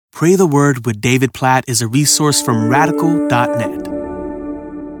Pray the Word with David Platt is a resource from radical.net.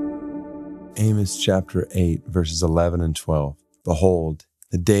 Amos chapter 8, verses 11 and 12. Behold,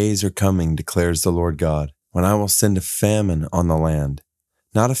 the days are coming, declares the Lord God, when I will send a famine on the land,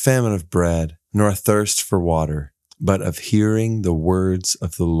 not a famine of bread, nor a thirst for water, but of hearing the words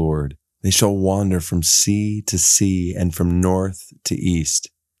of the Lord. They shall wander from sea to sea and from north to east.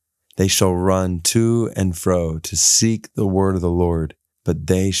 They shall run to and fro to seek the word of the Lord, but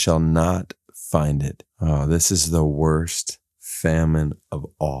they shall not find it. Oh, this is the worst famine of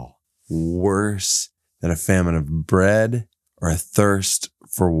all. Worse than a famine of bread or a thirst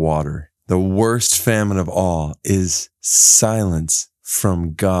for water. The worst famine of all is silence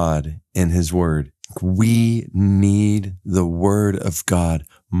from God in His Word. We need the Word of God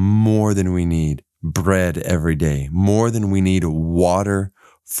more than we need bread every day, more than we need water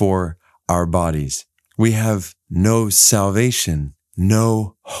for our bodies. We have no salvation,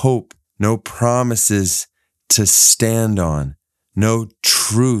 no hope, no promises to stand on, no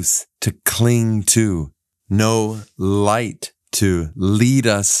truth to cling to, no light to lead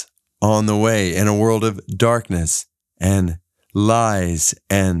us on the way in a world of darkness and lies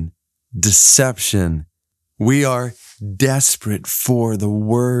and deception. We are desperate for the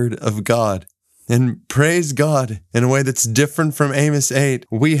Word of God. And praise God, in a way that's different from Amos 8,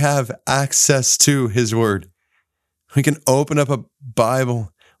 we have access to His Word. We can open up a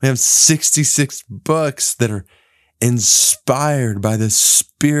Bible. We have 66 books that are inspired by the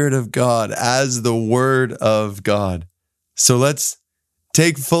Spirit of God as the Word of God. So let's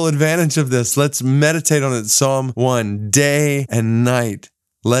take full advantage of this. Let's meditate on it. Psalm 1, day and night.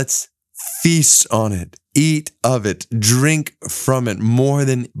 Let's feast on it. Eat of it. Drink from it more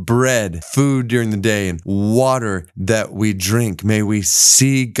than bread, food during the day, and water that we drink. May we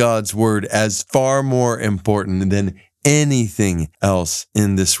see God's Word as far more important than anything else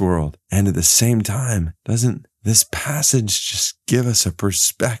in this world. And at the same time, doesn't this passage just give us a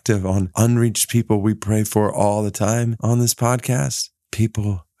perspective on unreached people we pray for all the time on this podcast?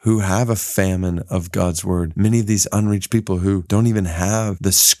 People who have a famine of God's Word. Many of these unreached people who don't even have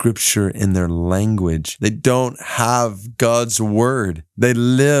the Scripture in their language. They don't have God's Word. They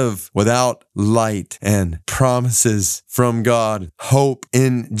live without light and promises from God, hope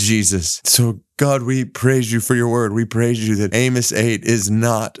in Jesus. So God, we praise you for your word. We praise you that Amos 8 is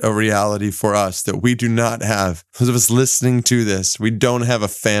not a reality for us, that we do not have. Those of us listening to this, we don't have a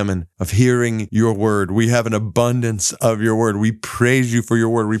famine of hearing your word. We have an abundance of your word. We praise you for your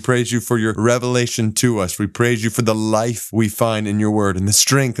word. We praise you for your revelation to us. We praise you for the life we find in your word and the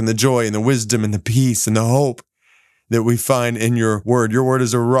strength and the joy and the wisdom and the peace and the hope that we find in your word. Your word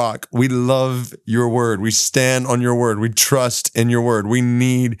is a rock. We love your word. We stand on your word. We trust in your word. We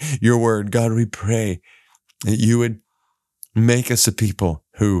need your word. God, we pray that you would make us a people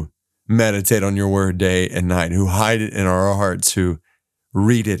who meditate on your word day and night, who hide it in our hearts, who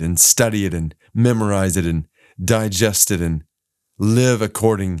read it and study it and memorize it and digest it and live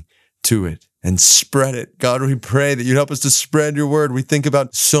according to it and spread it. God, we pray that you'd help us to spread your word. We think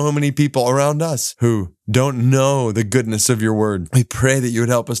about so many people around us who don't know the goodness of your word. We pray that you would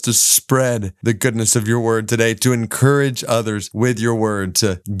help us to spread the goodness of your word today, to encourage others with your word,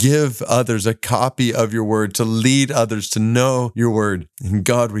 to give others a copy of your word, to lead others to know your word. And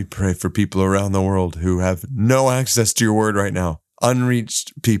God, we pray for people around the world who have no access to your word right now,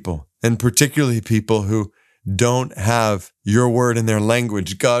 unreached people, and particularly people who don't have your word in their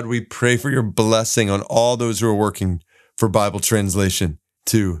language. God, we pray for your blessing on all those who are working for Bible translation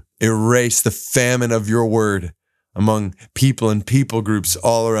to erase the famine of your word among people and people groups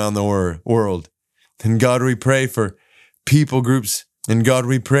all around the world. And God, we pray for people groups, and God,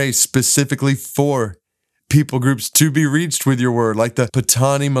 we pray specifically for people groups to be reached with your word, like the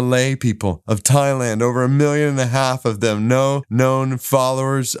Patani Malay people of Thailand, over 1.5 million of them, no known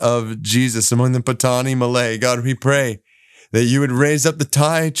followers of Jesus among the Patani Malay. God, we pray that you would raise up the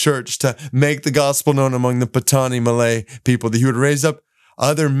Thai church to make the gospel known among the Patani Malay people, that you would raise up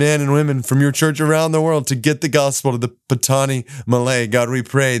other men and women from your church around the world to get the gospel to the Patani Malay. God, we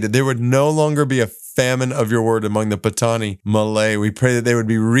pray that there would no longer be a famine of your word among the Patani Malay. We pray that they would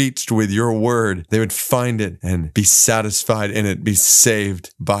be reached with your word. They would find it and be satisfied in it, be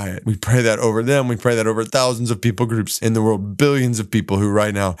saved by it. We pray that over them. We pray that over thousands of people groups in the world, billions of people who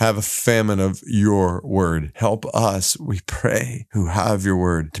right now have a famine of your word. Help us, we pray, who have your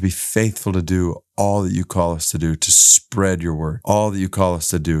word, to be faithful to do all that you call us to do, to spread your word, all that you call us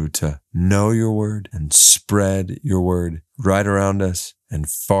to do, to know your word and spread your word right around us and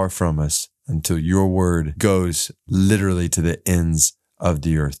far from us, until your word goes literally to the ends of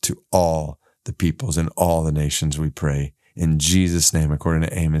the earth, to all the peoples and all the nations, we pray. In Jesus' name, according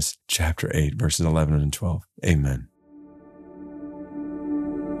to Amos chapter 8, verses 11 and 12. Amen.